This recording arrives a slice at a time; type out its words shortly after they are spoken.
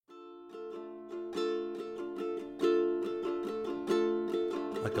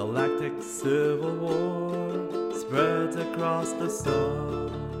galactic civil war spreads across the sun.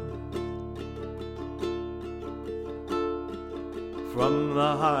 From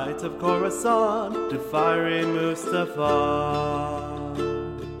the heights of Coruscant to fiery Mustafar,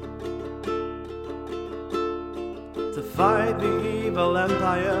 to fight the evil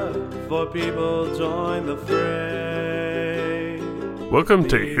empire, for people join the fray. Welcome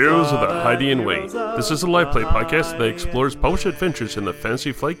to Heroes of the Hydian Way. This is a live play podcast that explores published adventures in the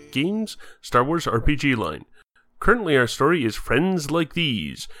Fantasy Flight Games Star Wars RPG line. Currently our story is Friends Like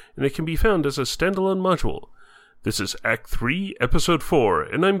These, and it can be found as a standalone module. This is Act 3, Episode 4,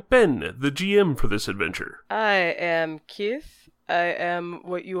 and I'm Ben, the GM for this adventure. I am Keith. I am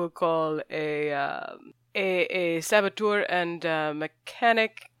what you would call a saboteur and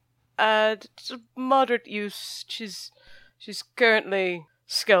mechanic at moderate use. She's currently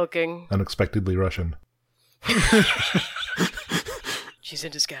skulking. Unexpectedly Russian. She's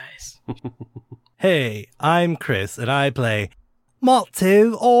in disguise. Hey, I'm Chris, and I play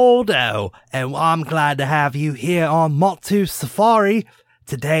Mottu Aldo, and I'm glad to have you here on Mottu Safari.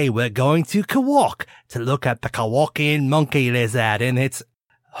 Today we're going to Kawok to look at the Kawokian monkey lizard in its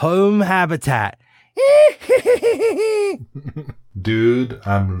home habitat. Dude,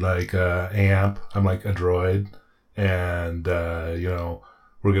 I'm like amp. I'm like a droid. And,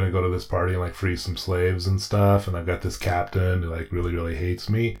 we're going to go to this party and like free some slaves and stuff. And I've got this captain who like really, really hates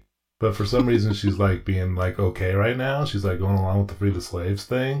me. But for some reason, she's like being like okay right now. She's like going along with the free the slaves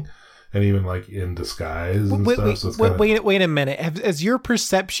thing. And even like in disguise and stuff. So it's wait a minute. Has your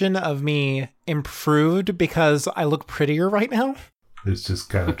perception of me improved because I look prettier right now? It's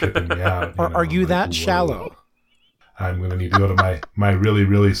just kind of tripping me out. Or are you like, that whoa. shallow? I'm going to need to go to my really,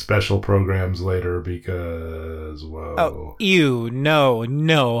 really special programs later because, whoa. Oh, ew,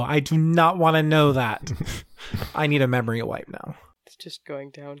 no, I do not want to know that. I need a memory wipe now. It's just going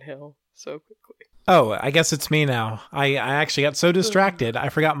downhill so quickly. Oh, I guess it's me now. I actually got so distracted, I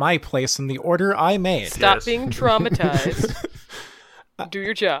forgot my place in the order I made. Stop being traumatized. Do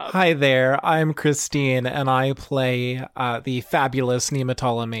your job. Hi there, I'm Christine, and I play the fabulous Nima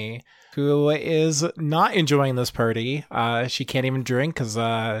Ptolemy, who is not enjoying this party. She can't even drink because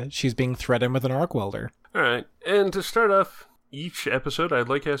she's being threatened with an arc welder. Alright, and to start off each episode, I'd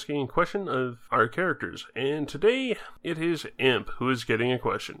like asking a question of our characters. And today, it is Imp who is getting a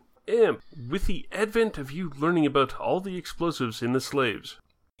question. Imp, with the advent of you learning about all the explosives in the slaves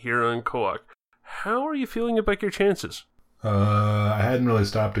here on Kawok, how are you feeling about your chances? I hadn't really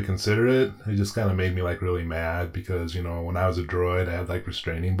stopped to consider it. It just kind of made me like really mad because, when I was a droid, I had like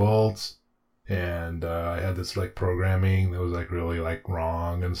restraining bolts and I had this like programming that was like really like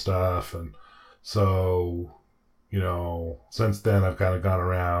wrong and stuff. And so, since then I've kind of gone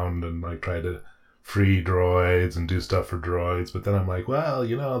around and like tried to free droids and do stuff for droids. But then I'm like, well,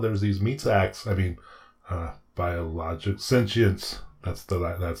 there's these meat sacks. I mean, biologic sentience. That's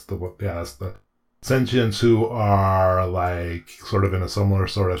the sentients who are like sort of in a similar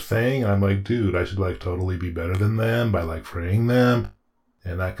sort of thing. And I'm like, dude, I should like totally be better than them by like freeing them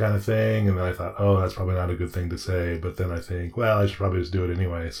and that kind of thing. And then I thought, oh, that's probably not a good thing to say. But then I think, well, I should probably just do it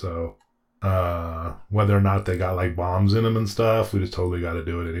anyway. So whether or not they got like bombs in them and stuff, we just totally got to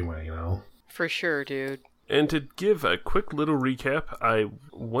do it anyway, For sure, dude. And to give a quick little recap, I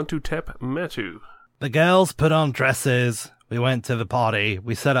want to tap Matu. The girls put on dresses. We went to the party.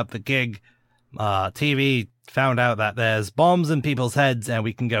 We set up the gig. TV found out that there's bombs in people's heads and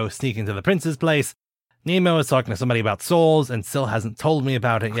we can go sneak into the prince's place. Nemo is talking to somebody about souls and still hasn't told me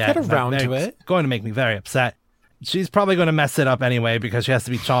about it yet. Get around to it. It's going to make me very upset. She's probably going to mess it up anyway because she has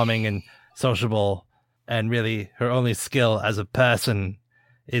to be charming and sociable, and really her only skill as a person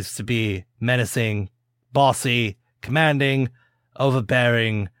is to be menacing, bossy, commanding,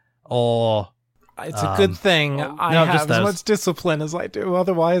 overbearing, or... It's a good thing I have as much discipline as I do.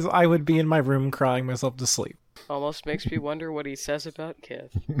 Otherwise, I would be in my room crying myself to sleep. Almost makes me wonder what he says about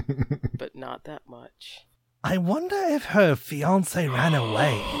Kith. But not that much. I wonder if her fiancé ran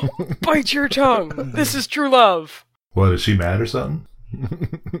away. Bite your tongue! This is true love! What, is she mad or something?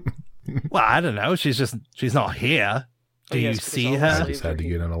 Well, I don't know. She's not here. Do you see her? I just had to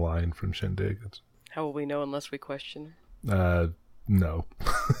get on a line from Shindig. How will we know unless we question No.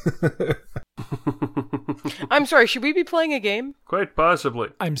 I'm sorry, should we be playing a game? Quite possibly.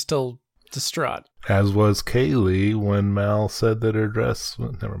 I'm still distraught. As was Kaylee when Mal said that her dress...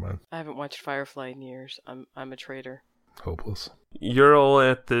 Well, never mind. I haven't watched Firefly in years. I'm a traitor. Hopeless. You're all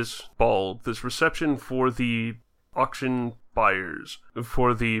at this ball, this reception for the auction buyers,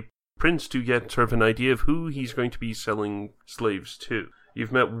 for the prince to get sort of an idea of who he's going to be selling slaves to.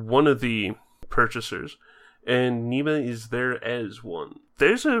 You've met one of the purchasers, and Nima is there as one.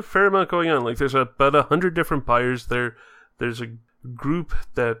 There's a fair amount going on. Like, there's about 100 different buyers there. There's a group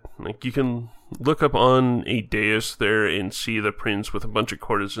that, like, you can look up on a dais there and see the prince with a bunch of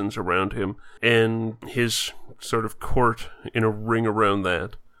courtesans around him, and his sort of court in a ring around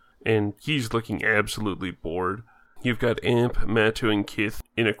that. And he's looking absolutely bored. You've got Amp, Matu, and Kith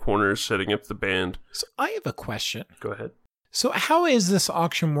in a corner setting up the band. So I have a question. Go ahead. So how is this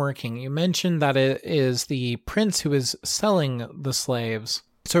auction working? You mentioned that it is the prince who is selling the slaves.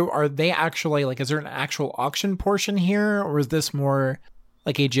 So are they actually, like, is there an actual auction portion here? Or is this more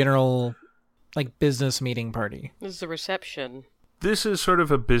like a general, like, business meeting party? This is a reception. This is sort of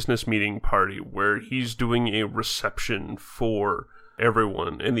a business meeting party where he's doing a reception for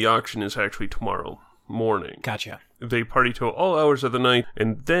everyone, and the auction is actually tomorrow morning. Gotcha. They party till all hours of the night,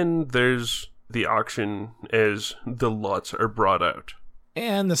 and then there's the auction as the lots are brought out.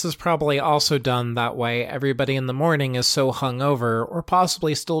 And this is probably also done that way. Everybody in the morning is so hungover, or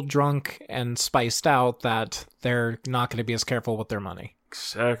possibly still drunk and spiced out, that they're not going to be as careful with their money.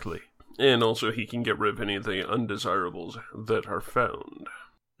 Exactly. And also he can get rid of any of the undesirables that are found.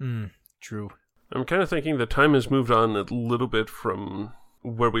 True. I'm kind of thinking the time has moved on a little bit from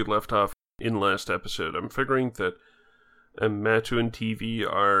where we left off in last episode. I'm figuring that Matu and TV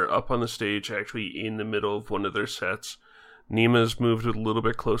are up on the stage, actually in the middle of one of their sets. Nima's moved a little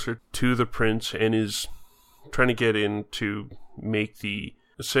bit closer to the prince and is trying to get in to make the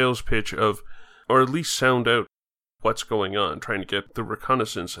sales pitch of, or at least sound out what's going on, trying to get the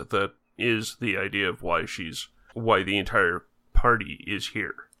reconnaissance that is the idea of why the entire party is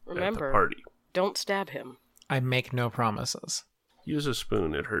here. Remember, at the party. Don't stab him. I make no promises. Use a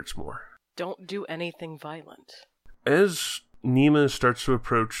spoon, it hurts more. Don't do anything violent. As Nima starts to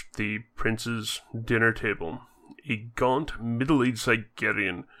approach the prince's dinner table, a gaunt, middle-aged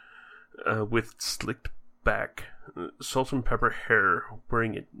Zygerian with slicked back, salt and pepper hair,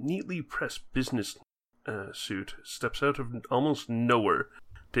 wearing a neatly pressed business suit, steps out of almost nowhere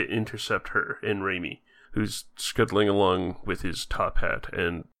to intercept her and Raimi, who's scuttling along with his top hat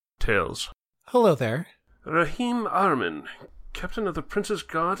and tails. Hello there. Rahim Armin, captain of the Prince's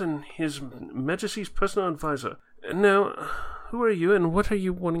Guard and His Majesty's personal advisor. Now, who are you and what are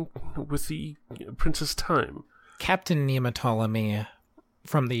you wanting with the Prince's time? Captain Nima Ptolemy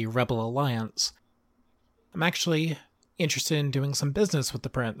from the Rebel Alliance. I'm actually interested in doing some business with the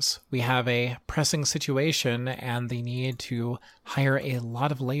Prince. We have a pressing situation and the need to hire a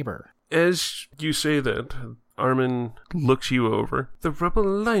lot of labor. As you say that, Armin looks you over. The Rebel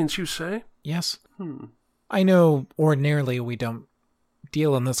Alliance, you say? Yes. I know ordinarily we don't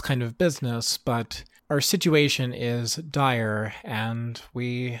deal in this kind of business, but our situation is dire, and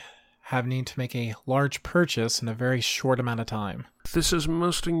we have need to make a large purchase in a very short amount of time. This is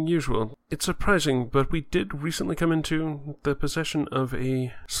most unusual. It's surprising, but we did recently come into the possession of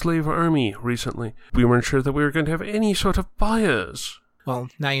a slave army recently. We weren't sure that we were going to have any sort of buyers. Well,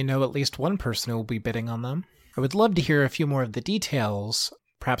 now you know at least one person who will be bidding on them. I would love to hear a few more of the details,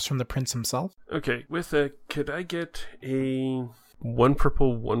 perhaps from the prince himself. Okay, with that, could I get a 1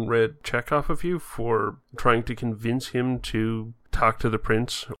 purple, 1 red check off of you for trying to convince him to talk to the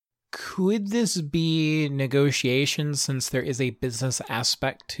prince? Could this be negotiations since there is a business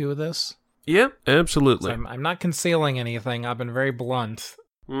aspect to this? Yeah, absolutely. So I'm not concealing anything. I've been very blunt.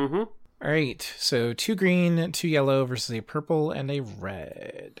 Mm-hmm. All right, so 2 green, 2 yellow versus a purple and a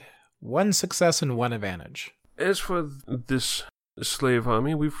red. 1 success and 1 advantage. As for this slave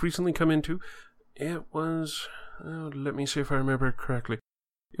army we've recently come into, it was, let me see if I remember correctly.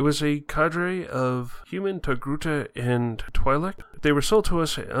 It was a cadre of human, Togruta, and Twi'lek. They were sold to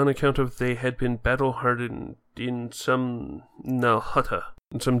us on account of they had been battle-hardened in some Nalhutta,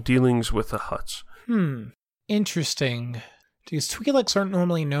 and some dealings with the Hutts. Interesting. These Twi'leks aren't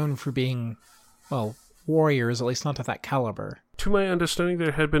normally known for being, well, warriors, at least not to that caliber. To my understanding,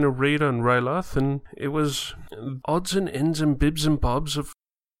 there had been a raid on Ryloth, and it was odds and ends and bibs and bobs of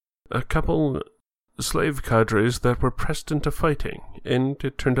a couple slave cadres that were pressed into fighting, and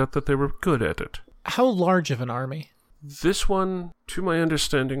it turned out that they were good at it. How large of an army? This one, to my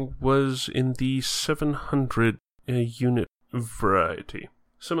understanding, was in the 700 unit variety.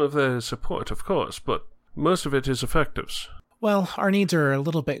 Some of that is support, of course, but most of it is effectives. Well, our needs are a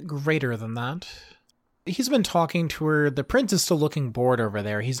little bit greater than that. He's been talking to her. The prince is still looking bored over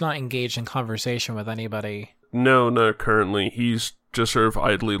there. He's not engaged in conversation with anybody. No, not currently. He's just sort of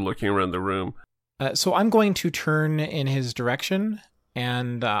idly looking around the room. So I'm going to turn in his direction,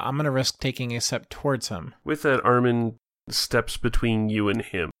 and I'm going to risk taking a step towards him. With that, Armin steps between you and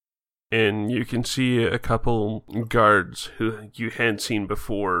him, and you can see a couple guards who you hadn't seen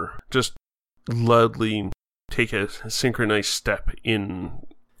before just loudly take a synchronized step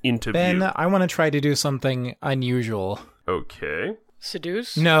into Ben, view. I want to try to do something unusual. Okay.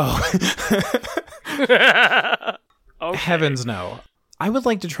 Seduce? No. Okay. Heavens no. I would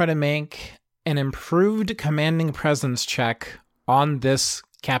like to try to make an improved commanding presence check on this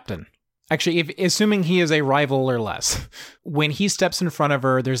captain. Actually, assuming he is a rival or less. When he steps in front of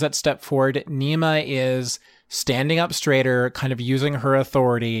her, there's that step forward. Nima is standing up straighter, kind of using her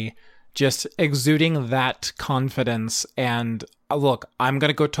authority, just exuding that confidence. And look, I'm going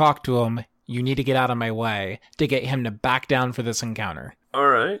to go talk to him. You need to get out of my way to get him to back down for this encounter. All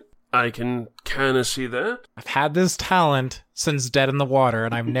right. I can kind of see that. I've had this talent since Dead in the Water,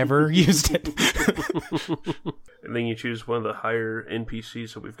 and I've never used it. And then you choose one of the higher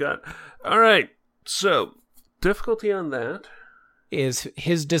NPCs that we've got. All right. So, difficulty on that. Is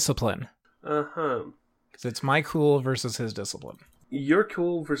his discipline. Uh-huh. Because it's my cool versus his discipline. Your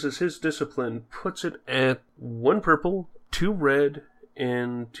cool versus his discipline puts it at 1 purple, 2 red,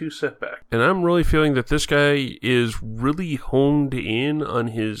 and 2 setback. And I'm really feeling that this guy is really honed in on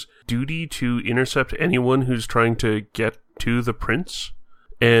his duty to intercept anyone who's trying to get to the prince.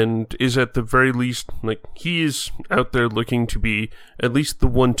 And is at the very least, like, he is out there looking to be at least the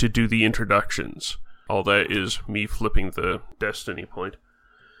one to do the introductions. All that is me flipping the destiny point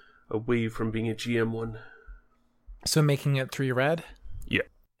away from being a GM one. So making it 3 red? Yeah.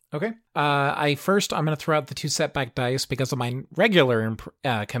 Okay. I'm going to throw out the 2 setback dice because of my regular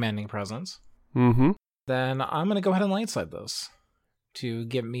commanding presence. Mm-hmm. Then I'm going to go ahead and light side those to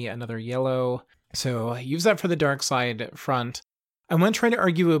give me another yellow. So use that for the dark side front. I want to try to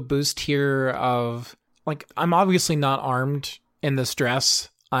argue a boost here of, like, I'm obviously not armed in this dress.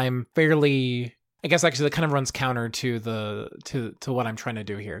 I'm fairly, I guess actually that kind of runs counter to to what I'm trying to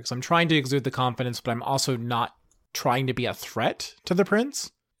do here. Because I'm trying to exude the confidence, but I'm also not trying to be a threat to the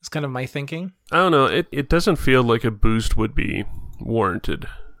prince. It's kind of my thinking. I don't know. It doesn't feel like a boost would be warranted.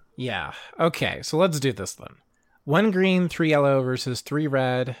 Yeah. Okay, so let's do this then. 1 green, 3 yellow versus 3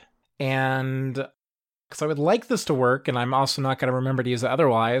 red. And because I would like this to work, and I'm also not going to remember to use it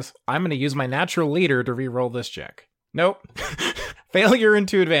otherwise, I'm going to use my natural leader to re-roll this check. Nope. Failure and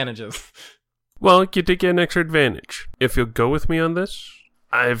 2 advantages. Well, you did get an extra advantage. If you'll go with me on this,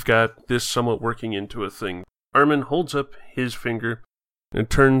 I've got this somewhat working into a thing. Armin holds up his finger and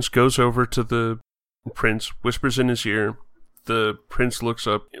turns, goes over to the prince, whispers in his ear. The prince looks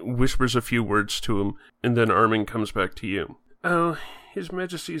up, whispers a few words to him, and then Armin comes back to you. Oh, His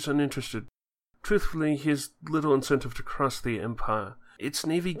Majesty is uninterested. Truthfully, he has little incentive to cross the Empire. Its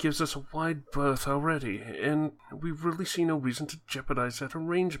navy gives us a wide berth already, and we really see no reason to jeopardize that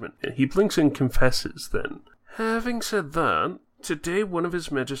arrangement. He blinks and confesses then. Having said that, today one of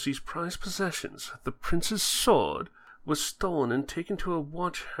His Majesty's prized possessions, the Prince's sword, was stolen and taken to a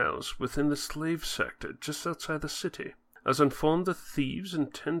watch house within the slave sector just outside the city. I was informed the thieves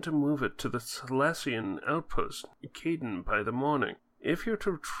intend to move it to the Thalassian outpost, Caden, by the morning. If you're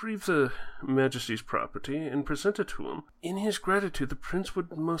to retrieve the Majesty's property and present it to him, in his gratitude the Prince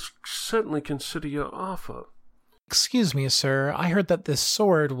would most certainly consider your offer. Excuse me, sir. I heard that this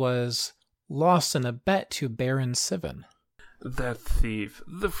sword was lost in a bet to Baron Sivan. That thief.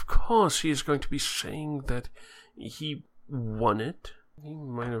 Of course he is going to be saying that he won it. He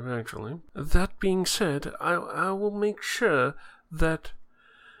might have actually. That being said, I will make sure that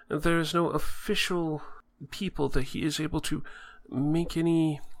there is no official people that he is able to make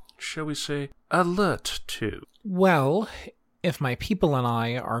any, shall we say, alert to. Well, if my people and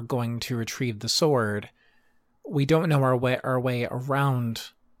I are going to retrieve the sword, we don't know our way around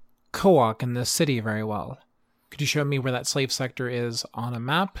Kowak in this city very well. Could you show me where that slave sector is on a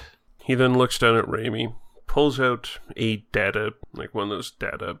map? He then looks down at Raimi, pulls out a data, like one of those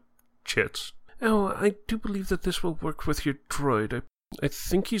data chits. Oh, I do believe that this will work with your droid. I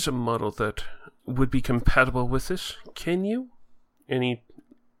think he's a model that would be compatible with this. Can you? And he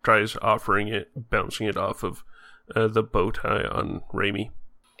tries offering it, bouncing it off of the bow tie on Raimi.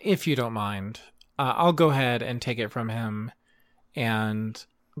 If you don't mind, I'll go ahead and take it from him and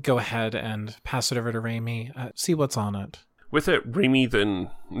go ahead and pass it over to Raimi. See what's on it. With it, Raimi then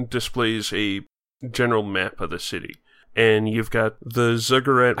displays a general map of the city. And you've got the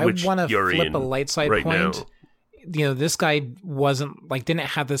Zuggurat, which I want to you're flip in a light side right point. now. You know, this guy didn't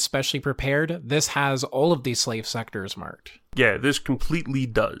have this specially prepared. This has all of these slave sectors marked. Yeah, this completely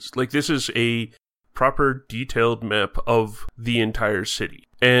does. Like, this is a proper detailed map of the entire city.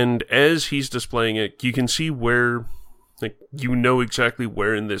 And as he's displaying it, you can see where, like, you know exactly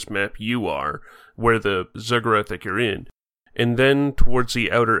where in this map you are, where the Zuggurat that you're in. And then towards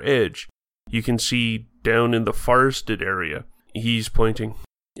the outer edge, you can see down in the forested area, he's pointing.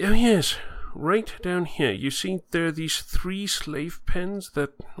 Oh yes, right down here, you see there are these 3 slave pens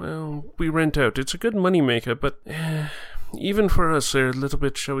that, well, we rent out. It's a good moneymaker, but even for us, they're a little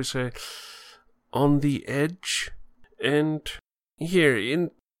bit, shall we say, on the edge. And here,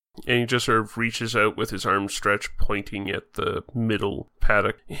 and he just sort of reaches out with his arms stretched, pointing at the middle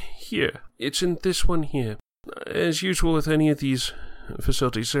paddock. Here, it's in this one here. As usual with any of these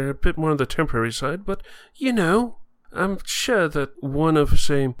facilities, they're a bit more on the temporary side, but, you know, I'm sure that one of,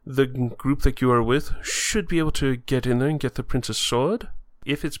 say, the group that you are with should be able to get in there and get the Prince's Sword.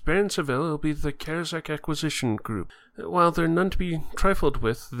 If it's Baron Seville, it'll be the Karazak Acquisition Group. While they're none to be trifled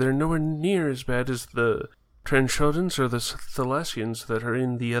with, they're nowhere near as bad as the Transhodans or the Thalassians that are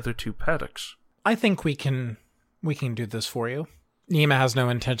in the other 2 paddocks. I think we can do this for you. Nima has no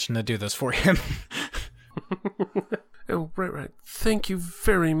intention to do this for him. Oh, right. Thank you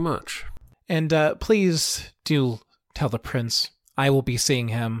very much. And please do tell the prince I will be seeing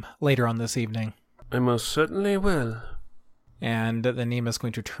him later on this evening. I most certainly will. And then Nima's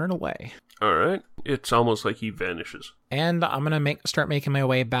going to turn away. Alright. It's almost like he vanishes. And I'm going to start making my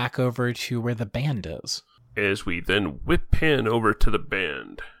way back over to where the band is. As we then whip pan over to the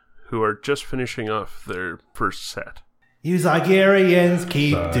band, who are just finishing off their first set. You Zygerians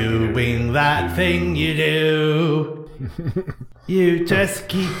keep doing that thing you do. You just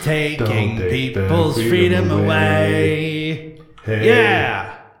keep taking people's freedom away. Hey.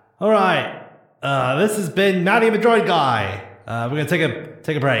 Yeah. All right. This has been Matty the Droid Guy. We're gonna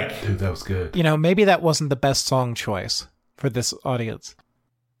take a break. Dude, that was good. You know, maybe that wasn't the best song choice for this audience.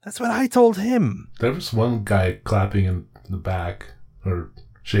 That's what I told him. There was one guy clapping in the back or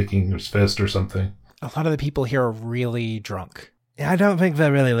shaking his fist or something. A lot of the people here are really drunk. Yeah, I don't think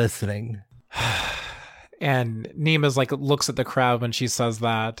they're really listening. And Nima's like looks at the crowd when she says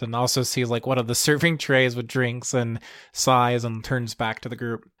that, and also sees like one of the serving trays with drinks and sighs and turns back to the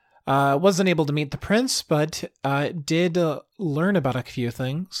group. Wasn't able to meet the prince, but did learn about a few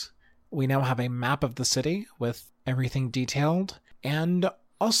things. We now have a map of the city with everything detailed, and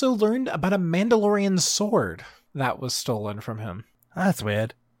also learned about a Mandalorian sword that was stolen from him. That's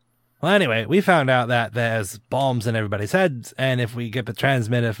weird. Well, anyway, we found out that there's bombs in everybody's heads, and if we get the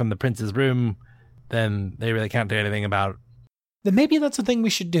transmitter from the prince's room, then they really can't do anything about it. Then maybe that's a thing we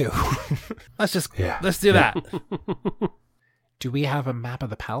should do. Let's do that. Do we have a map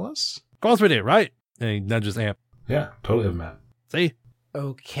of the palace? Of course we do, right? And he nudges Amp. Yeah, totally have a map. See?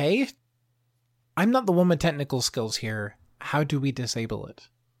 Okay. I'm not the one with technical skills here. How do we disable it?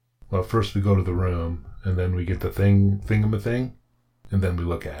 Well, first we go to the room, and then we get the thingamathing, and then we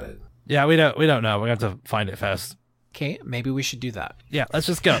look at it. Yeah, we don't know. We're going to have to find it first. Okay, maybe we should do that. Yeah, let's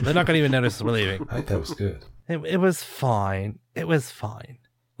just go. They're not going to even notice we're leaving. I think that was good. It was fine. It was fine.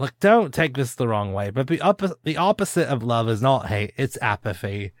 Look, don't take this the wrong way, but the opposite of love is not hate, it's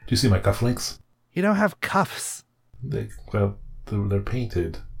apathy. Do you see my cufflinks? You don't have cuffs. They're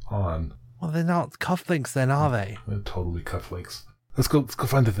painted on. Well, they're not cufflinks then, are they? They're totally cufflinks. Let's go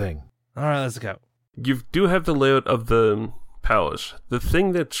find the thing. All right, let's go. You do have the layout of the palace. The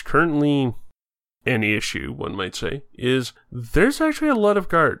thing that's currently an issue, one might say, is there's actually a lot of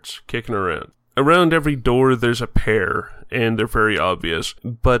guards kicking around. Around every door there's a pair, and they're very obvious.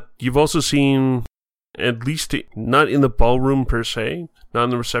 But you've also seen, at least not in the ballroom per se, not in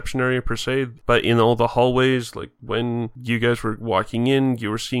the reception area per se, but in all the hallways, like when you guys were walking in,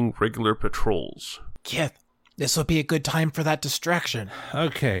 you were seeing regular patrols. Kith, this will be a good time for that distraction.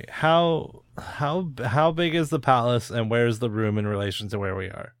 Okay, how big is the palace, and where's the room in relation to where we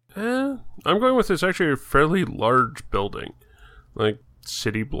are? I'm going with it's actually a fairly large building, like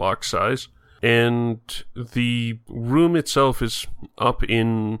city block size. And the room itself is up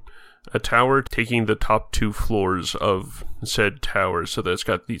in a tower, taking the top 2 floors of said tower, so that it's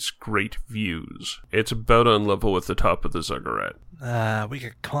got these great views. It's about on level with the top of the ziggurat. We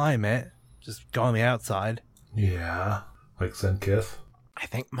could climb it. Just go on the outside. Yeah, like Zenkith. I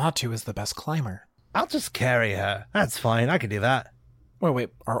think Matu is the best climber. I'll just carry her. That's fine. I can do that. Wait,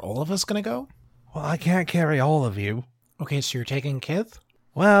 are all of us gonna go? Well, I can't carry all of you. Okay, so you're taking Kith?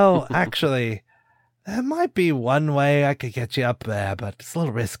 Well, actually, there might be one way I could get you up there, but it's a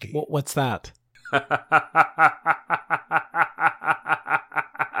little risky. What's that?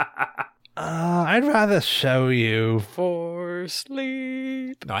 I'd rather show you. Force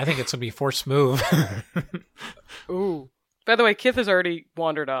sleep. No, I think it's gonna be force move. Ooh. By the way, Kith has already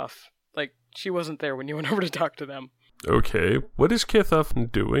wandered off. Like, she wasn't there when you went over to talk to them. Okay, what is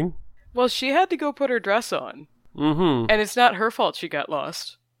Kithoff doing? Well, she had to go put her dress on. Mm-hmm. And it's not her fault she got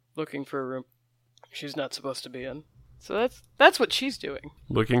lost looking for a room she's not supposed to be in. So that's what she's doing.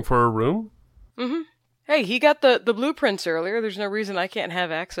 Looking for a room? Mm-hmm. Hey, he got the blueprints earlier. There's no reason I can't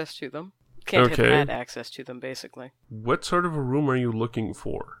have access to them. can't have Okay. had access to them, basically. What sort of a room are you looking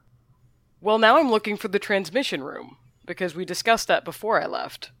for? Well, now I'm looking for the transmission room, because we discussed that before I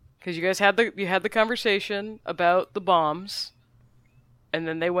left. Because you guys had the conversation about the bombs, and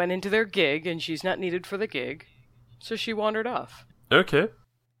then they went into their gig, and she's not needed for the gig, so she wandered off. Okay.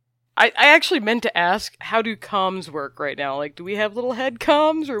 I actually meant to ask, how do comms work right now? Like, do we have little head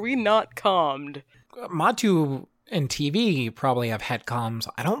comms, or are we not commed? Matu and TV probably have head comms.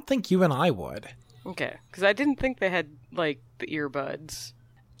 I don't think you and I would. Okay, because I didn't think they had, like, the earbuds.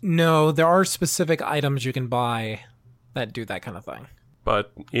 No, there are specific items you can buy that do that kind of thing.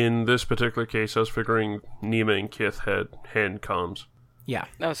 But in this particular case, I was figuring Nima and Kith had hand comms. Yeah.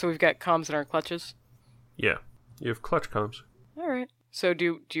 Oh, so we've got comms in our clutches? Yeah. You have clutch comms. Alright. So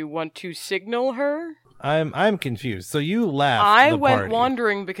do you want to signal her? I'm confused. So you left I the went party.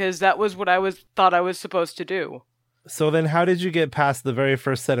 wandering because that was what thought I was supposed to do. So then how did you get past the very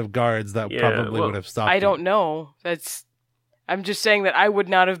first set of guards that Yeah, probably well, would have stopped I you? don't know. I'm just saying that I would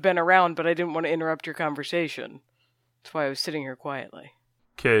not have been around, but I didn't want to interrupt your conversation. That's why I was sitting here quietly.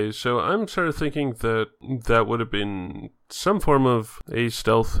 Okay, so I'm sort of thinking that that would have been some form of a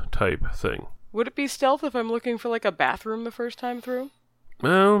stealth type thing. Would it be stealth if I'm looking for like a bathroom the first time through?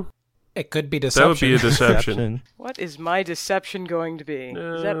 Well, It could be that would deception. be a deception. What is my deception going to be?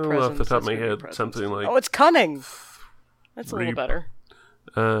 Is that Off presence? the top of That's my gonna be head, presence. something like Oh, it's cunning! That's a little Reap.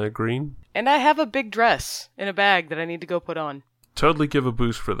 better. Green. And I have a big dress in a bag that I need to go put on. Totally give a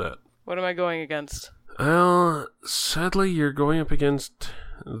boost for that. What am I going against? Well, sadly, you're going up against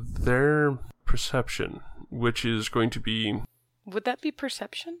their perception, which is going to be... Would that be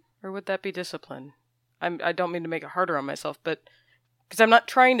perception? Or would that be discipline? I don't mean to make it harder on myself, but... Because I'm not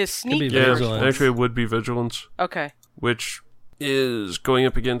trying to sneak. be Yeah, vigilance. actually, it would be vigilance, Okay. which is going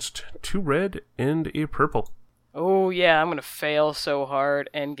up against 2 red and a purple. Oh, yeah, I'm going to fail so hard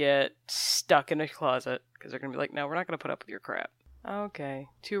and get stuck in a closet. Because they're going to be like, no, we're not going to put up with your crap. Okay.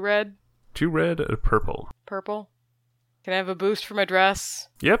 2 red, 2 red, a purple. purple. Can I have a boost for my dress?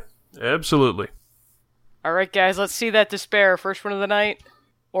 Yep, absolutely. Alright, guys, let's see that despair. First one of the night.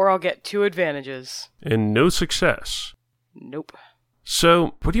 Or I'll get 2 advantages. And no success. Nope.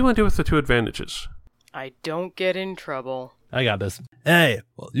 So, what do you want to do with the 2 advantages? I don't get in trouble. I got this. Hey,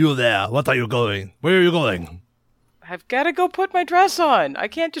 you there. What are you going? Where are you going? I've got to go put my dress on. I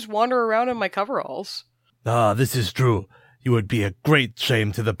can't just wander around in my coveralls. Ah, this is true. You would be a great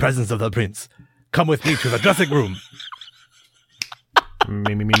shame to the presence of the prince. Come with me to the dressing room.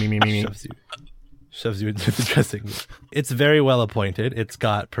 Me. Shoves you into the dressing room. It's very well appointed. It's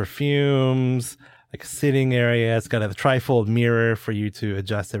got perfumes, like a sitting area. It's got a trifold mirror for you to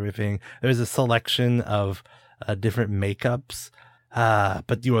adjust everything. There's a selection of different makeups.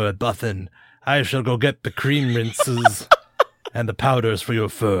 But you are a button. I shall go get the cream rinses and the powders for your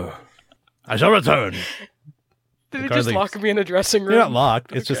fur. I shall return. Did it guard just leaves. lock me in a dressing room? You're not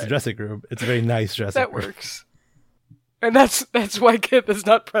locked. It's just a Okay. dressing room. It's a very nice dressing That room. works. And that's why Kith is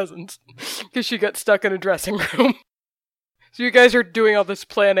not present. Because she got stuck in a dressing room. So you guys are doing all this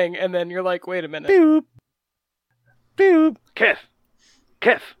planning, and then you're like, wait a minute. Boop. Boop. Kith!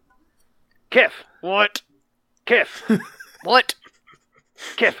 What? Kith! What?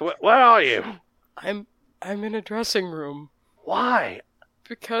 Kith, where are you? I'm in a dressing room. Why?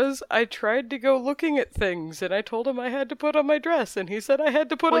 Because I tried to go looking at things, and I told him I had to put on my dress, and he said I had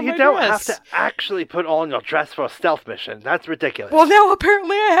to put Well, on you my don't dress. have to actually put on your dress for a stealth mission. That's ridiculous. Well, now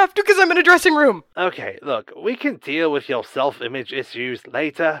apparently I have to because I'm in a dressing room. Okay, look, we can deal with your self-image issues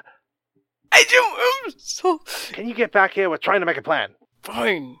later. I do. So Can you get back here? We're trying to make a plan.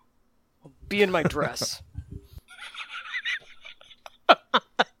 fine. I'll be in my dress.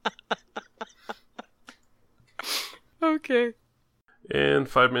 Okay. And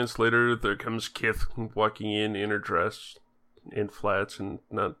 5 minutes later, there comes Kith walking in her dress in flats and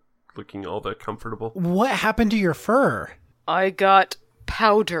not looking all that comfortable. What happened to your fur? I got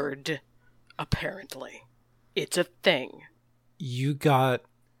powdered. Apparently, it's a thing. You got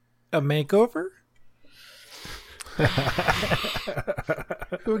a makeover?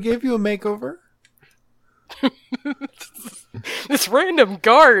 Who gave you a makeover? This random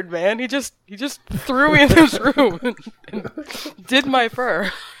guard, man. He just threw me in this room and did my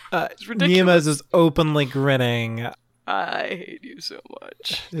fur. It's ridiculous. Nima's is openly grinning. I hate you so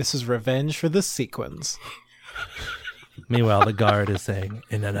much. This is revenge for the sequins. Meanwhile, the guard is saying,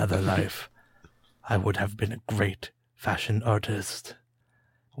 in another life, I would have been a great fashion artist.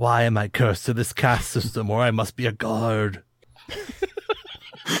 Why am I cursed to this caste system or I must be a guard?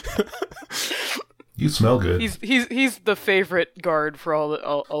 You smell good. He's the favorite guard for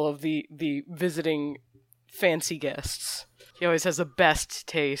all of the visiting fancy guests. He always has the best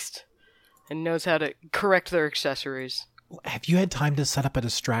taste. and knows how to correct their accessories. Have you had time to set up a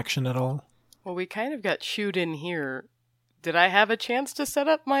distraction at all? Well, we kind of got chewed in here. Did I have a chance to set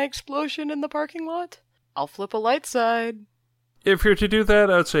up my explosion in the parking lot? I'll flip a light side. If you're to do that,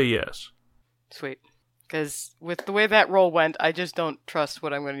 I'd say yes. Sweet. Because with the way that roll went, I just don't trust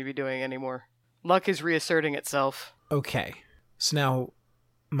what I'm going to be doing anymore. Luck is reasserting itself. Okay. So now,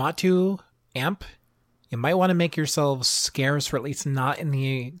 Matu, Amp, you might want to make yourselves scarce, or at least not in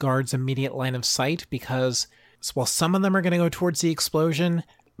the guard's immediate line of sight, because while some of them are going to go towards the explosion,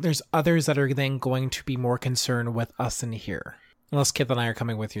 there's others that are then going to be more concerned with us in here. Unless Kith and I are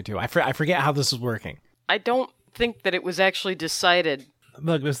coming with you too. I forget how this is working. I don't think that it was actually decided.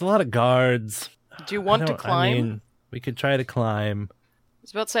 Look, there's a lot of guards. Do you want to climb? I mean, we could try to climb. I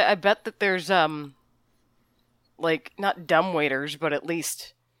was about to say, I bet that there's, like, not dumbwaiters, but at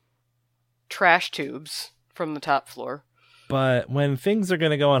least trash tubes from the top floor. But when things are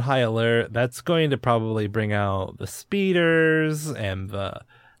going to go on high alert, that's going to probably bring out the speeders and the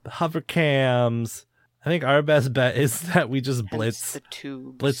hover cams. I think our best bet is that we just Hence the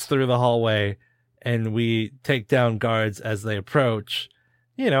tubes. blitz through the hallway, and we take down guards as they approach.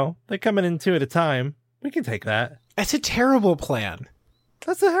 You know, they're coming in two at a time. We can take that. That's a terrible plan.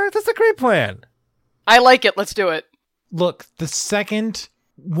 That's a great plan. I like it. Let's do it. Look, the second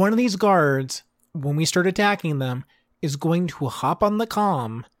one of these guards, when we start attacking them, is going to hop on the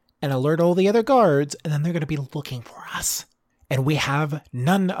comm and alert all the other guards, and then they're going to be looking for us. And we have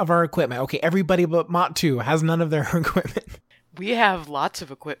none of our equipment. Okay, everybody but Mott 2 has none of their equipment. We have lots of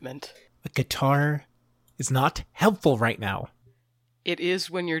equipment. The guitar is not helpful right now. It is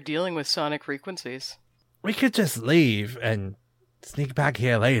when you're dealing with sonic frequencies. We could just leave and sneak back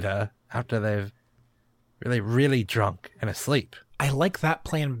here later after they've really drunk and asleep. I like that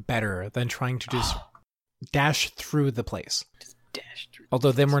plan better than trying to just dash through the place. Just dash through.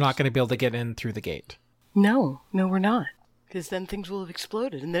 Although then we're not going to be able to get in through the gate. No, we're not. Because then things will have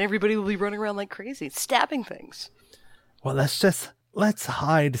exploded, and then everybody will be running around like crazy, stabbing things. Well, let's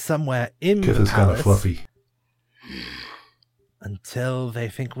hide somewhere in Kith the is kind of palace fluffy. until they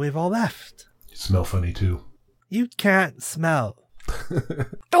think we've all left. You smell funny too. You can't smell.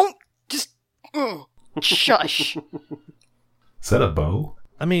 Don't just shush. Is that a bow?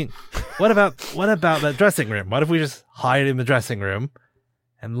 I mean, what about that dressing room? What if we just hide in the dressing room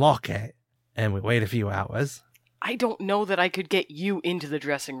and lock it, and we wait a few hours? I don't know that I could get you into the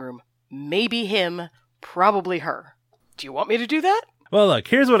dressing room. Maybe him, probably her. Do you want me to do that? Well, look,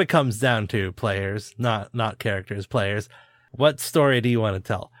 here's what it comes down to, players, not characters, players. What story do you want to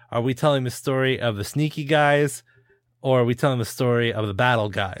tell? Are we telling the story of the sneaky guys, or are we telling the story of the battle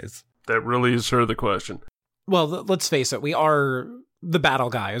guys? That really is sort of the question. Well, let's face it, we are the battle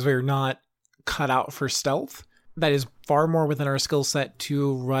guys. We're not cut out for stealth. That is far more within our skill set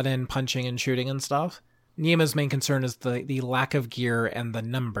to run in punching and shooting and stuff. Niama's main concern is the lack of gear and the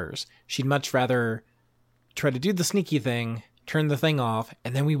numbers. She'd much rather try to do the sneaky thing, turn the thing off,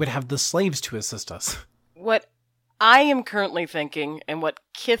 and then we would have the slaves to assist us. What I am currently thinking, and what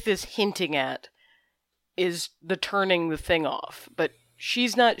Kith is hinting at, is the turning the thing off. But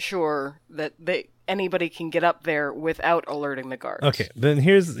she's not sure that anybody can get up there without alerting the guards. Okay, then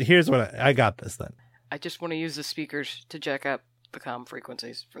here's what I got this then. I just want to use the speakers to jack up the comm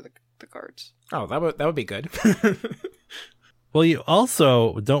frequencies for the guards. Oh, that would be good. Well,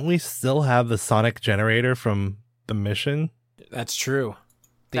 don't we still have the sonic generator from the mission? That's true.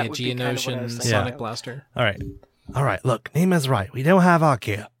 The That would be kind of what I was Geonosian thinking. Sonic Yeah. Blaster. All right, look, Nima's right. We don't have our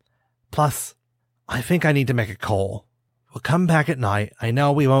gear. Plus, I think I need to make a call. We'll come back at night. I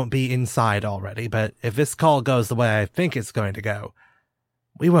know we won't be inside already, but if this call goes the way I think it's going to go,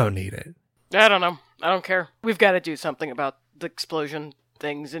 we won't need it. I don't know. I don't care. We've got to do something about the explosion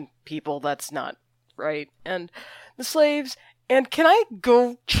things and people. That's not right. And the slaves. And can I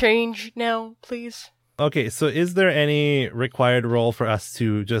go change now, please? Okay, so is there any required role for us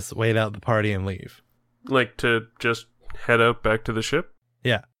to just wait out the party and leave? Like to just head out back to the ship?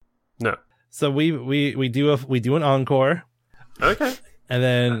 Yeah. No. So we do an encore, Okay. and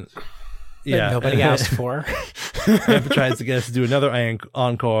then That nobody asked for. Amber tries to get us to do another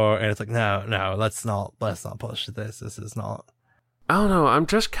encore, and it's like, no, let's not push this. This is not. I don't know. I'm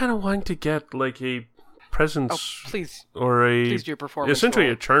just kind of wanting to get like a presence Oh, please. or Please do a performance essentially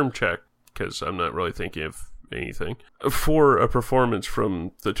roll. a charm check, because I'm not really thinking of anything for a performance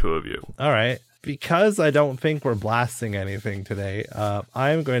from the two of you. All right. Because I don't think we're blasting anything today,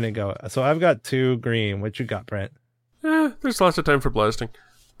 I'm going to go. So I've got 2 green. What you got, Brent? There's lots of time for blasting,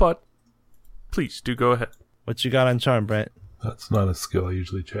 but please do go ahead. What you got on charm, Brent? That's not a skill I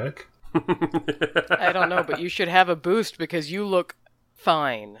usually check. I don't know, but you should have a boost because you look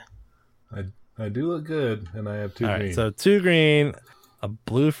fine. I do look good, and I have 2 All green. right, so 2 green, a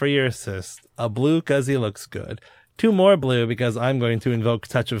blue for your assist, a blue because he looks good, 2 more blue because I'm going to invoke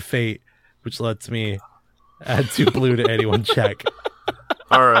Touch of Fate, which lets me add 2 blue to any one check.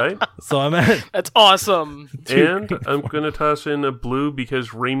 All right. So I'm at That's awesome. And I'm going to toss in a blue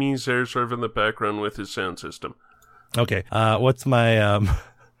because Raimi's there sort of in the background with his sound system. okay. What's my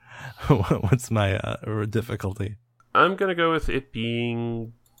difficulty? I'm going to go with it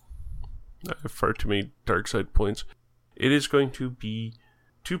being... I have far too many dark side points. It is going to be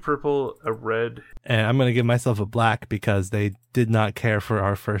 2 purple, a red. And I'm going to give myself a black because they did not care for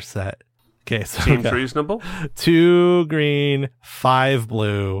our first set. Okay, so Seems okay. reasonable. 2 green, 5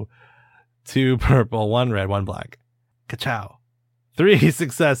 blue, 2 purple, 1 red, 1 black. Ka-chow. 3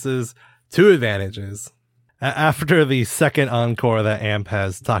 successes, 2 advantages. After the second encore that Amp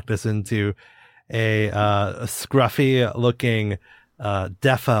has talked us into, a scruffy-looking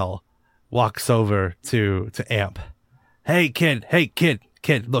Defel walks over to Amp. Hey, kid,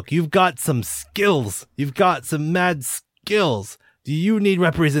 look, you've got some skills. You've got some mad skills. Do you need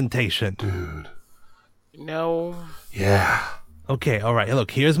representation? Dude. No. Yeah. Okay, all right. Look,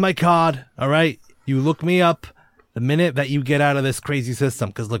 here's my card. All right. You look me up the minute that you get out of this crazy system.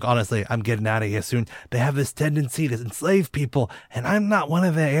 Because, look, honestly, I'm getting out of here soon. They have this tendency to enslave people, and I'm not one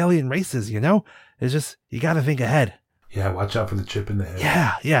of the alien races, you know? It's just, you got to think ahead. Yeah, watch out for the chip in the head.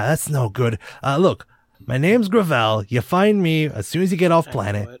 Yeah, that's no good. Look, my name's Gravel. You find me as soon as you get off I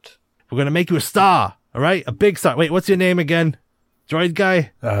planet. know it. We're going to make you a star, all right? A big star. Wait, what's your name again? Droid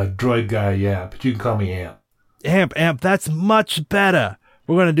guy? Droid guy, yeah, but you can call me Amp. Amp, that's much better.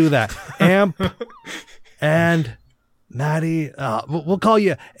 We're going to do that. Amp and Maddie, we'll call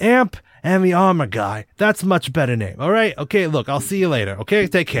you Amp and the Armor Guy. That's much better name. All right? Okay, look, I'll see you later. Okay,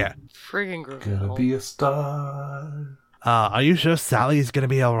 take care. Friggin' Gonna Gravel. be a star. Are you sure Sally's going to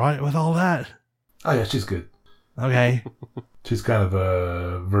be all right with all that? Oh, yeah, she's good. Okay. She's kind of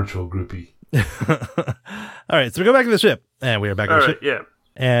a virtual groupie. All right, so we go back to the ship. And we are back All on the right, ship. yeah.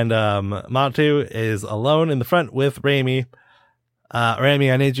 And Matu is alone in the front with Raimi.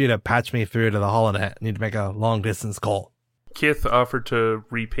 Raimi, I need you to patch me through to the holonet. I need to make a long distance call. Kith offered to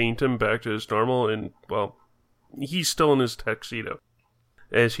repaint him back to his normal, and, well, he's still in his tuxedo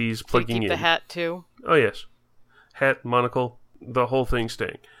as he's So you plugging keep in. the hat too. Oh, yes. Hat, monocle, the whole thing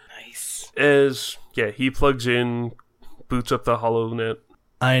staying. Nice. As, yeah, he plugs in, boots up the HoloNet.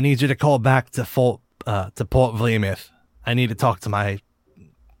 I need you to call back to Port Vlemouth. I need to talk to my,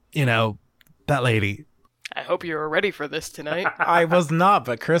 that lady. I hope you were ready for this tonight. I was not,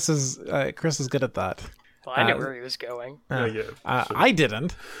 but Chris is good at that. Well, I knew where he was going. Oh, yeah. I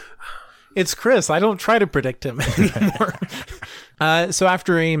didn't. It's Chris. I don't try to predict him anymore. So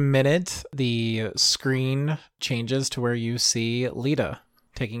after a minute, the screen changes to where you see Lita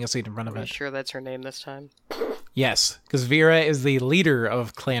taking a seat in front of Are you it. sure that's her name this time? Yes, because Vera is the leader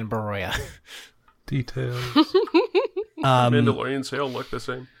of Clan Baroya. Details. Mandalorians, they all look the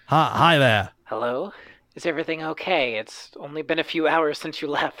same. Hi there. Hello? Is everything okay? It's only been a few hours since you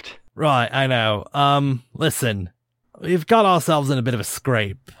left. Right, I know. Listen, we've got ourselves in a bit of a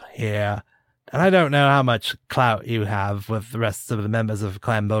scrape here. And I don't know how much clout you have with the rest of the members of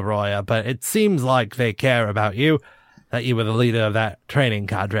Clan Baroya, but it seems like they care about you, that you were the leader of that training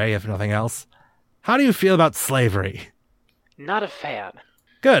cadre, if nothing else. How do you feel about slavery? Not a fan.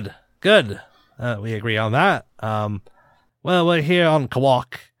 Good. We agree on that. Well, we're here on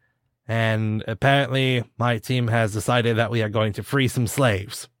Kawak, and apparently my team has decided that we are going to free some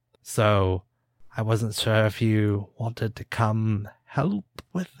slaves. So, I wasn't sure if you wanted to come help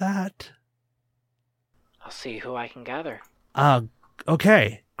with that. I'll see who I can gather.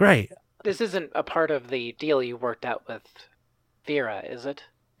 Okay, great. This isn't a part of the deal you worked out with Vera, is it?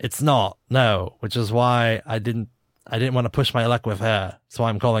 It's not, no, which is why I didn't want to push my luck with her, so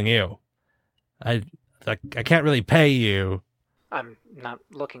I'm calling you. I can't really pay you. I'm not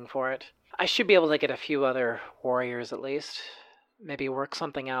looking for it. I should be able to get a few other warriors at least. Maybe work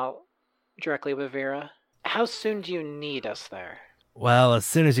something out directly with Vera. How soon do you need us there? Well, as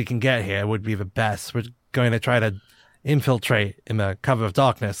soon as you can get here would be the best. We're going to try to infiltrate in the cover of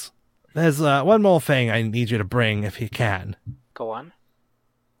darkness. There's one more thing I need you to bring if you can. Go on.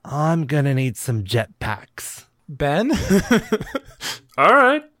 I'm gonna need some jetpacks. Ben? All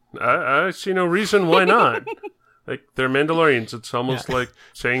right. I see no reason why not. Like, they're Mandalorians. It's almost like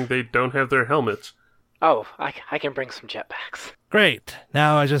saying they don't have their helmets. Oh, I can bring some jetpacks. Great.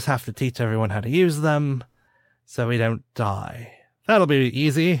 Now I just have to teach everyone how to use them so we don't die. That'll be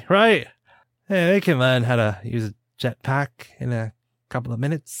easy, right? Hey, they can learn how to use a jetpack in a couple of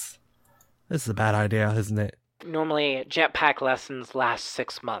minutes. This is a bad idea, isn't it? Normally, jetpack lessons last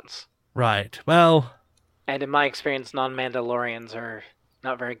 6 months. Right. Well, And in my experience, non-Mandalorians are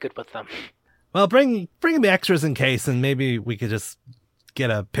not very good with them. bring the extras in case, and maybe we could just get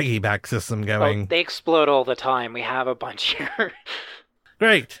a piggyback system Oh, going. they explode all the time. We have a bunch here.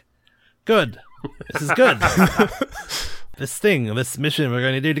 Great. Good. This is good. This mission we're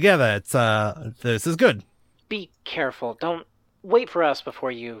going to do together, this is good. Be careful. Don't wait for us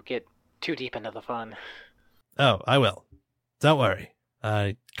before you get too deep into the fun. Oh, I will. Don't worry.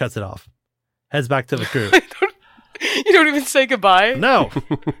 Cuts it off. Heads back to the crew. You don't even say goodbye. No!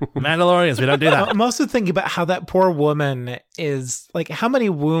 Mandalorians, we don't do that. I'm also thinking about how that poor woman is, like, how many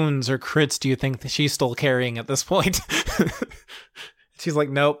wounds or crits do you think that she's still carrying at this point? She's like,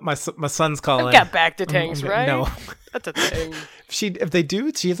 nope, my son's calling. I've got back to tanks, right? No. That's a thing. If they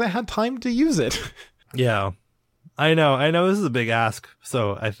do, she hasn't had time to use it. Yeah. I know this is a big ask,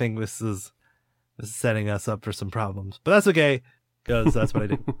 so I think this is setting us up for some problems. But that's okay, because that's what I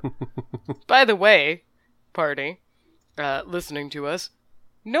do. By the way, party, listening to us,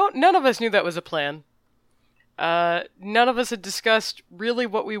 none of us knew that was a plan. None of us had discussed really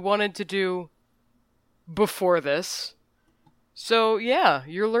what we wanted to do before this. So yeah,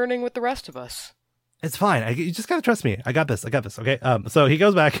 you're learning with the rest of us. It's fine. You just gotta trust me. I got this. Okay. So he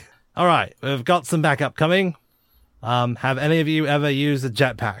goes back. All right, we've got some backup coming. Have any of you ever used a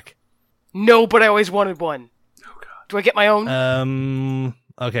jetpack? No, but I always wanted one. Oh god. Do I get my own?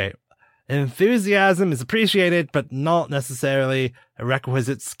 Okay. Enthusiasm is appreciated, but not necessarily a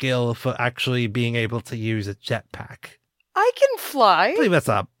requisite skill for actually being able to use a jetpack. I can fly. I believe that's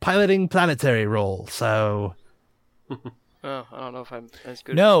a piloting planetary role, so... Oh, I don't know if I'm as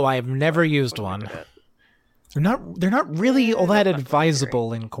good. No, I've never used What am I one. good at? They're not really all that not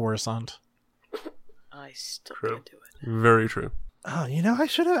advisable in Coruscant. I still True. can't do it. Very true. Oh, I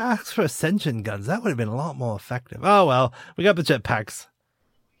should have asked for ascension guns. That would have been a lot more effective. Oh, well, we got the jetpacks.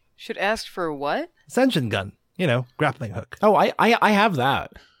 Should ask for what? Ascension gun. Grappling hook. Oh, I have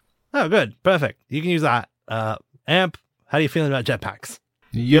that. Oh, good. Perfect. You can use that. Amp, how are you feeling about jetpacks?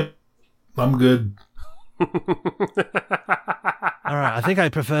 Yep, I'm good. All right, I think I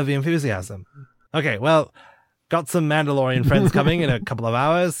prefer the enthusiasm. Okay, well, got some Mandalorian friends coming in a couple of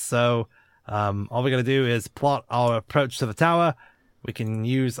hours, so all we're going to do is plot our approach to the tower. We can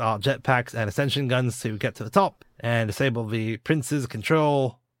use our jetpacks and ascension guns to get to the top and disable the prince's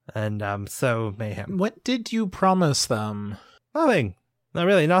control and sow mayhem. What did you promise them? Nothing. Not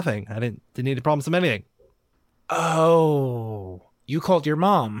really, nothing. I didn't need to promise them anything. Oh, you called your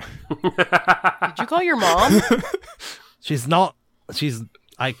mom. Did you call your mom?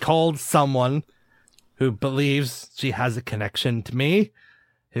 I called someone who believes she has a connection to me,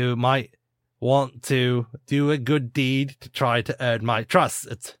 who might want to do a good deed to try to earn my trust.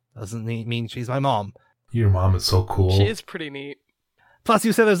 It doesn't mean she's my mom. Your mom is so cool. She is pretty neat. Plus,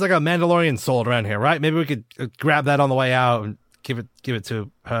 you said there's like a Mandalorian sold around here, right? Maybe we could grab that on the way out and give it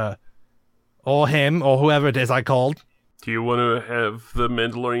to her. Or him, or whoever it is I called. Do you want to have the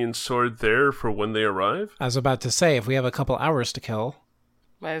Mandalorian sword there for when they arrive? I was about to say, if we have a couple hours to kill.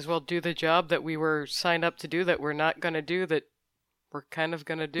 Might as well do the job that we were signed up to do that we're not going to do that we're kind of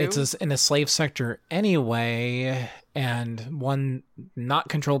going to do. It's in a slave sector anyway, and one not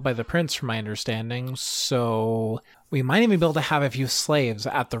controlled by the prince, from my understanding, so we might even be able to have a few slaves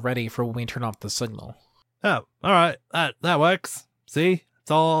at the ready for when we turn off the signal. Oh, all right. That works. See?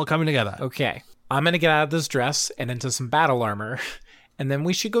 It's all coming together. Okay, I'm going to get out of this dress and into some battle armor, and then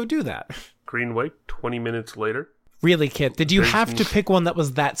we should go do that. Green white, 20 minutes later. Really, Kit, did you have to pick one that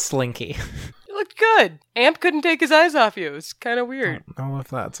was that slinky? You looked good. Amp couldn't take his eyes off you. It's kind of weird. I don't know if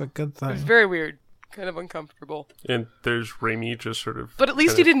that's a good It was thing. very weird. Kind of uncomfortable. And there's Raimi just sort of... But at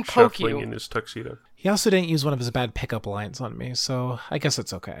least kind he of didn't poke shuffling you. in his tuxedo. He also didn't use one of his bad pickup lines on me, so I guess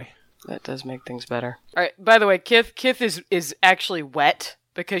it's okay. That does make things better. All right. By the way, Kith is actually wet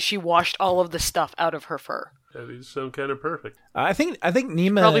because she washed all of the stuff out of her fur. That is some kind of perfect. I think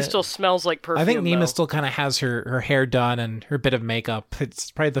Nima Probably still smells like perfume. I think Nima though. still kind of has her hair done and her bit of makeup.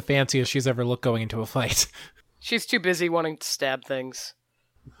 It's probably the fanciest she's ever looked going into a fight. She's too busy wanting to stab things.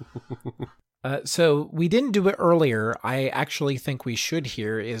 So we didn't do it earlier. I actually think we should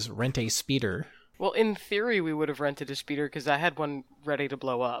here is rent a speeder. Well, in theory, we would have rented a speeder because I had one ready to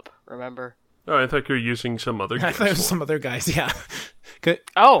blow up. Remember? Oh, I thought you were using some other I gifts thought it was for some other guys, yeah. Good.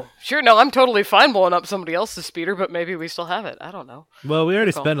 Oh, sure. No, I'm totally fine blowing up somebody else's speeder, but maybe we still have it. I don't know. Well, we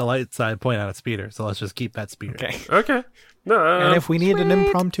already Cool. spent a light side point on a speeder, so let's just keep that speeder. Okay. Okay. No, And if we need an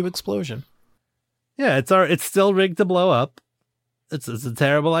impromptu explosion. Yeah, it's still rigged to blow up. It's a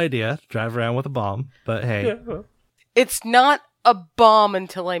terrible idea to drive around with a bomb, but hey. yeah, well, It's not a bomb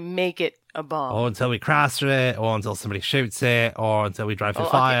until I make it A bomb. or until we crash through it, or until somebody shoots it, or until we drive through Oh,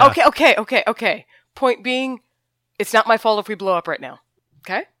 fire. Okay. Point being, it's not my fault if we blow up right now.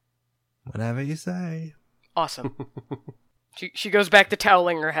 Okay? Whatever you say. Awesome. She goes back to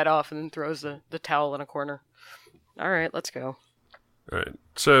toweling her head off and then throws the towel in a corner. All right, let's go. Alright,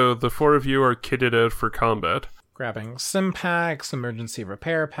 so the 4 of you are kitted out for combat. Grabbing sim packs, emergency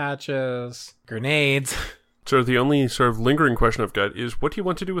repair patches, grenades. So the only sort of lingering question I've got is, what do you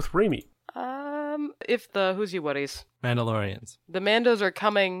want to do with Raimi? If the who's you whaties, Mandalorians. the Mandos are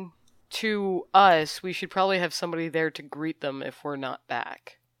coming to us, we should probably have somebody there to greet them if we're not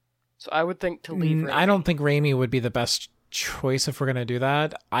back. So I would think to leave. I don't think Raimi would be the best choice if we're going to do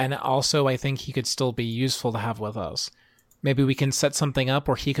that. And also, I think he could still be useful to have with us. Maybe we can set something up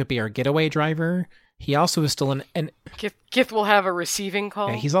where he could be our getaway driver. He also is still an Kith will have a receiving call.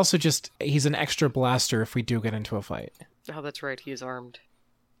 yeah, he's an extra blaster if we do get into a fight. Oh, that's right. He is armed.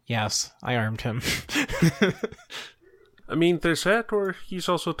 Yes, I armed him. I mean, there's that, or he's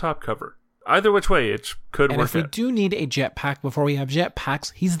also top cover. Either which way, it could And work if we out. do need a jetpack before we have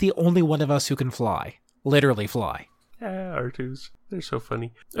jetpacks, he's the only one of us who can fly. Literally fly. Yeah, R2s. They're so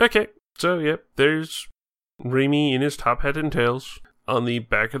funny. Okay, so yep, there's Raimi in his top hat and tails on the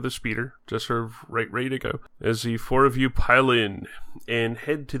back of the speeder, just sort of ready to go, as the 4 of you pile in and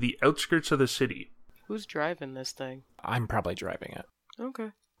head to the outskirts of the city. Who's driving this thing? I'm probably driving it.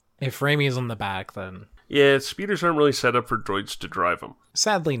 Okay. If Raimi's on the back, then Yeah, speeders aren't really set up for droids to drive them.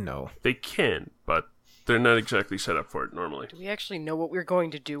 sadly, no. They can, but they're not exactly set up for it normally. Do we actually know what we're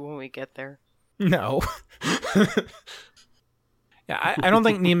going to do when we get there? No. Yeah, I don't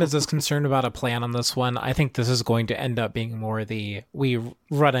think Neema's as concerned about a plan on this one. I think this is going to end up being more we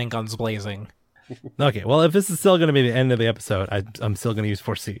running guns blazing. Okay, well, if this is still going to be the end of the episode, I'm still going to use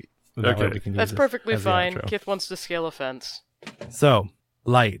Force C. That way Okay. we can use That's this perfectly as the fine. outro. Kith wants to scale a fence. So,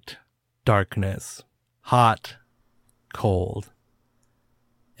 light, darkness, hot, cold,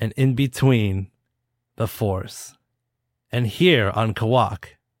 and in between, the Force. And here on Kawak,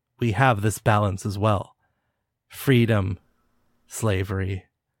 we have this balance as well. Freedom, slavery,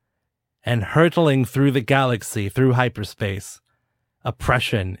 and hurtling through the galaxy, through hyperspace,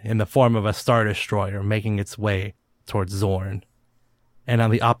 oppression in the form of a Star Destroyer making its way towards Zorn. And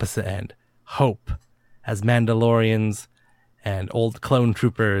on the opposite end, hope, as Mandalorians and old clone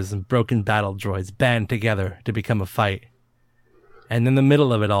troopers and broken battle droids band together to become a fight. And in the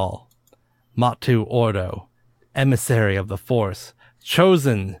middle of it all, Matu Ordo, emissary of the Force,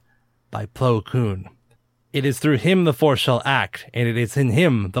 chosen by Plo Koon. It is through him the Force shall act, and it is in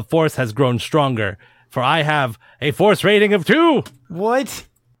him the Force has grown stronger, for I have a Force rating of 2! What?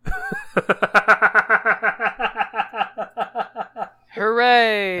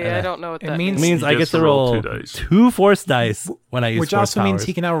 Hooray! I don't know what it that means- It means He I get gets to to roll roll 2 dice. 2 Force dice when I use Which Force also means powers.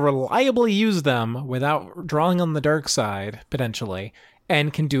 he can now reliably use them without drawing on the dark side, potentially,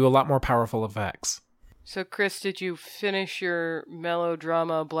 and can do a lot more powerful effects. So, Chris, did you finish your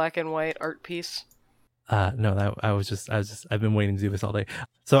melodrama black and white art piece? No, I've been waiting to do this all day.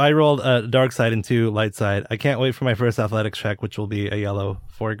 So I rolled a dark side and 2 light side. I can't wait for my first athletics check, which will be a yellow,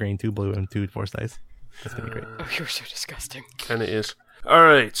 4 green, 2 blue, and 2 Force dice. That's gonna be great. Oh, you're so disgusting. Kinda is.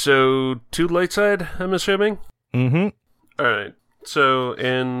 Alright, so 2 light side, I'm assuming? Mm-hmm. Alright, so,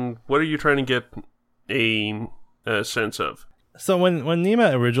 and what are you trying to get a sense of? So when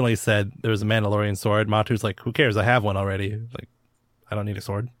Nema originally said there was a Mandalorian sword, Matu's like, who cares? I have one already. Like, I don't need a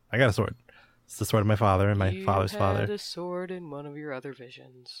sword. I got a sword. It's the sword of my father and my father's You father. had a sword in one of your other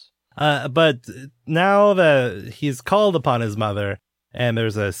visions. But now that he's called upon his mother and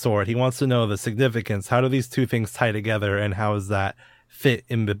there's a sword, he wants to know the significance. How do these two things tie together, and how does that fit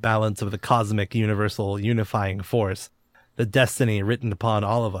in the balance of the cosmic, universal, unifying force, the destiny written upon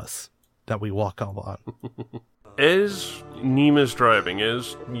all of us that we walk upon? As Nema's driving,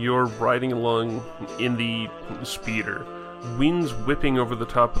 as you're riding along in the speeder, wind's whipping over the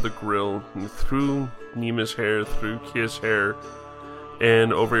top of the grill, and through Nema's hair, through Kith's hair,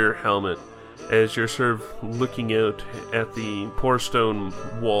 and over your helmet, as you're sort of looking out at the pour stone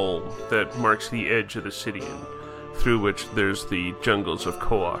wall that marks the edge of the city, and through which there's the jungles of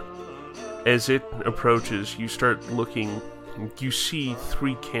Kawak. As it approaches, you start looking, you see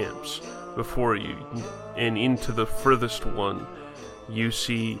 3 camps before you, and into the furthest one, you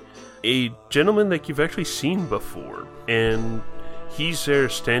see a gentleman that you've actually seen before, and he's there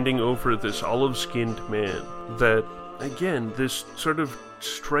standing over this olive-skinned man that, again, this sort of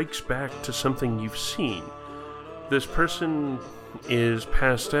strikes back to something you've seen. This person is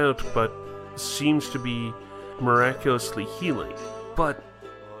passed out, but seems to be miraculously healing. But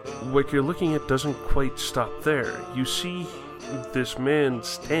what you're looking at doesn't quite stop there. You see this man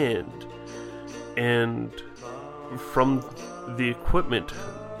stand and from the equipment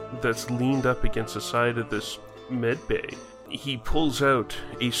that's leaned up against the side of this med bay, he pulls out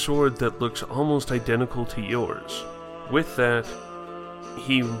a sword that looks almost identical to yours. With that,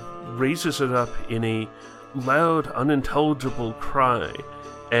 he raises it up in a loud, unintelligible cry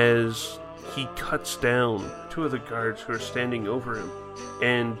as he cuts down two of the guards who are standing over him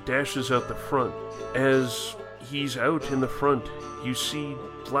and dashes out the front. As he's out in the front, you see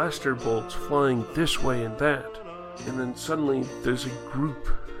blaster bolts flying this way and that. And then suddenly there's a group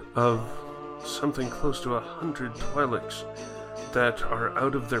of something close to 100 Twi'leks that are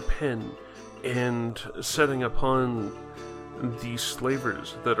out of their pen and setting upon the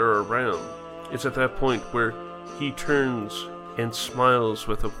slavers that are around. It's at that point where he turns and smiles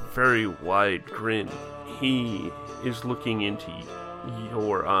with a very wide grin. He is looking into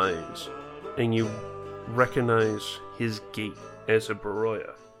your eyes, and you recognize his gait as a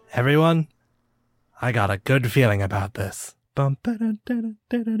Baroya. Everyone, I got a good feeling about this. You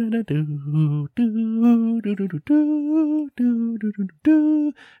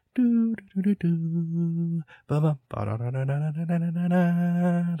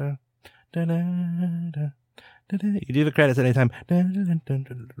do the credits anytime.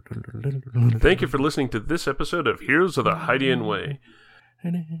 Thank you for listening to this episode of Heroes of the Hydian Way.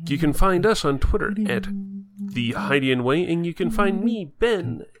 You can find us on Twitter at The Hydian Way, and you can find me,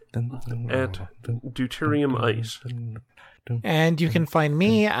 Ben, at Deuterium Ice. And you can find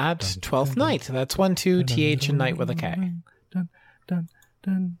me at 12th Night. That's 12th and Night with a K.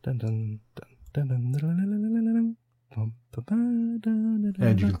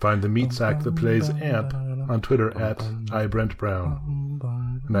 And you can find the meat sack that plays Amp on Twitter at iBrentBrown.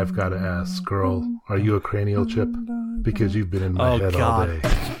 And I've got to ask, girl, are you a cranial chip? Because you've been in my head all day.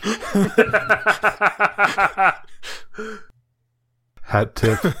 Hat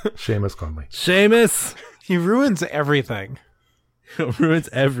tip, Seamus Conley. Seamus! He ruins everything. Ruins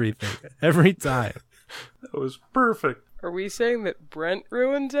everything. Every time. That was perfect. Are we saying that Brent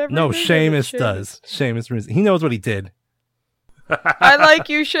ruins everything? No, Seamus does. Seamus ruins. He knows what he did. I like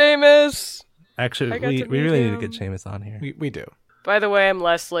you, Seamus. Actually, we really need to get Seamus on here. We do. By the way, I'm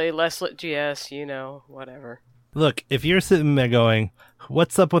Leslie. Leslie GS, you know, whatever. Look, if you're sitting there going,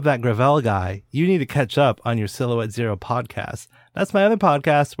 what's up with that Gravel guy? You need to catch up on your Silhouette Zero podcast. That's my other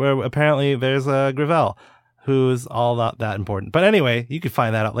podcast where apparently there's a Gravel who's all not that important. But anyway, you can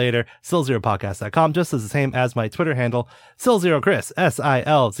find that out later. SilZeroPodcast.com, just as the same as my Twitter handle, SilZeroChris,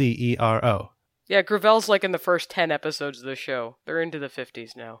 SILZERO. Yeah, Gravel's like in the first 10 episodes of the show. They're into the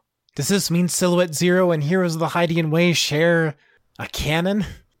 50s now. Does this mean Silhouette Zero and Heroes of the Hydian Way share a canon?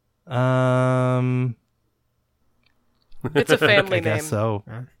 It's a family I name. guess so.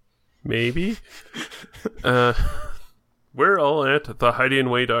 Maybe. We're all at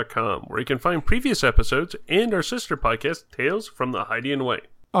thehydianway.com, where you can find previous episodes and our sister podcast, Tales from the Hydian Way.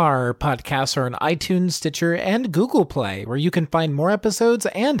 Our podcasts are on iTunes, Stitcher, and Google Play, where you can find more episodes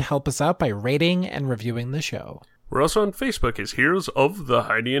and help us out by rating and reviewing the show. We're also on Facebook as Heroes of the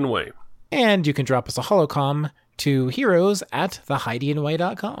Hydian Way. And you can drop us a holocom to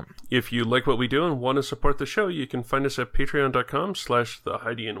heroes@thehydianway.com. If you like what we do and want to support the show, you can find us at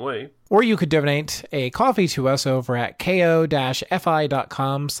patreon.com/thehydianway. Or you could donate a coffee to us over at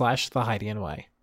ko-fi.com/thehydianway.